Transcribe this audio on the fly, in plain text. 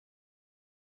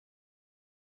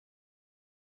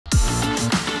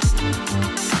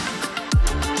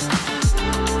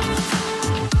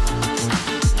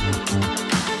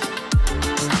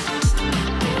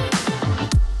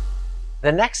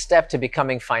The next step to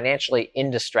becoming financially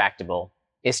indistractable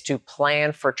is to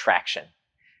plan for traction.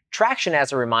 Traction,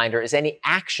 as a reminder, is any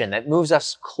action that moves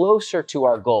us closer to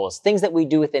our goals. Things that we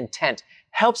do with intent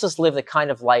helps us live the kind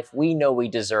of life we know we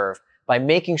deserve by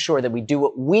making sure that we do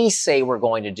what we say we're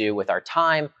going to do with our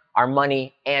time, our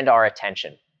money, and our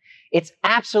attention. It's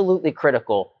absolutely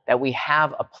critical that we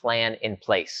have a plan in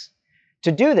place.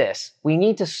 To do this, we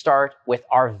need to start with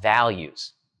our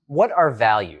values. What are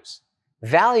values?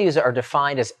 Values are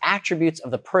defined as attributes of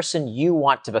the person you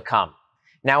want to become.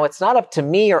 Now, it's not up to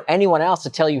me or anyone else to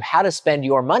tell you how to spend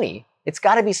your money. It's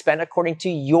got to be spent according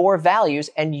to your values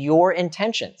and your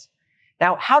intentions.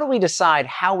 Now, how do we decide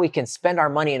how we can spend our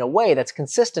money in a way that's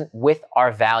consistent with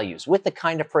our values, with the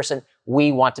kind of person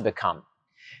we want to become?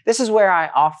 This is where I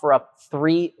offer up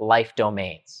 3 life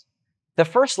domains. The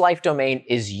first life domain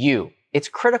is you. It's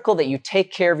critical that you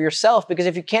take care of yourself, because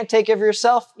if you can't take care of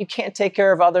yourself, you can't take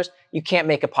care of others, you can't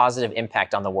make a positive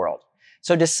impact on the world.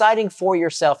 So deciding for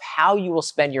yourself how you will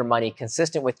spend your money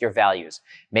consistent with your values.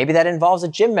 Maybe that involves a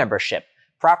gym membership,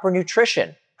 proper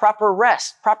nutrition, proper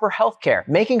rest, proper healthcare.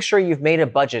 Making sure you've made a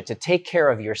budget to take care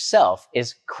of yourself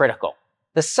is critical.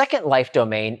 The second life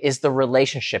domain is the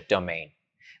relationship domain.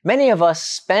 Many of us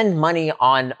spend money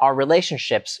on our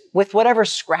relationships with whatever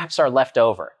scraps are left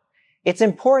over. It's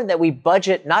important that we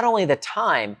budget not only the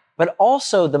time, but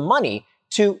also the money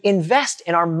to invest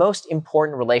in our most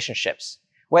important relationships.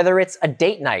 Whether it's a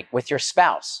date night with your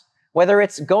spouse, whether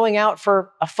it's going out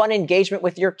for a fun engagement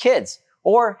with your kids,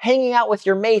 or hanging out with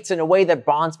your mates in a way that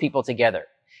bonds people together.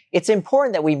 It's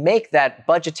important that we make that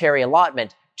budgetary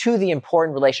allotment to the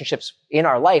important relationships in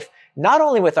our life, not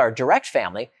only with our direct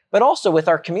family, but also with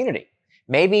our community.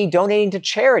 Maybe donating to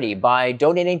charity by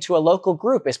donating to a local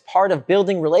group is part of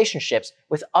building relationships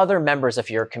with other members of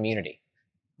your community.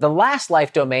 The last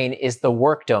life domain is the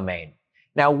work domain.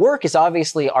 Now, work is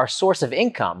obviously our source of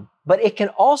income, but it can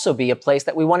also be a place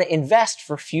that we want to invest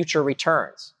for future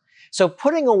returns. So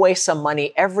putting away some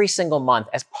money every single month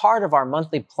as part of our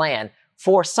monthly plan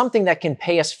for something that can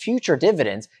pay us future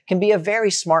dividends can be a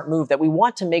very smart move that we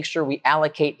want to make sure we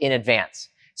allocate in advance.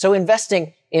 So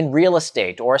investing in real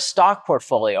estate or a stock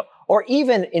portfolio, or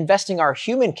even investing our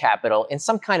human capital in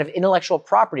some kind of intellectual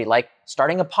property like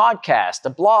starting a podcast, a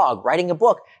blog, writing a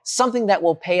book, something that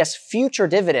will pay us future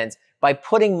dividends by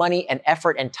putting money and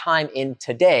effort and time in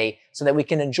today so that we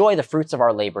can enjoy the fruits of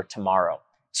our labor tomorrow.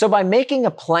 So by making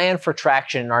a plan for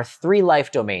traction in our 3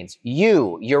 life domains,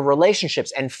 you, your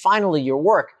relationships, and finally your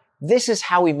work, this is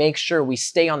how we make sure we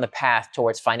stay on the path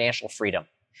towards financial freedom.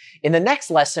 In the next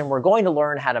lesson, we're going to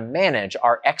learn how to manage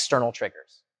our external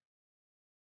triggers.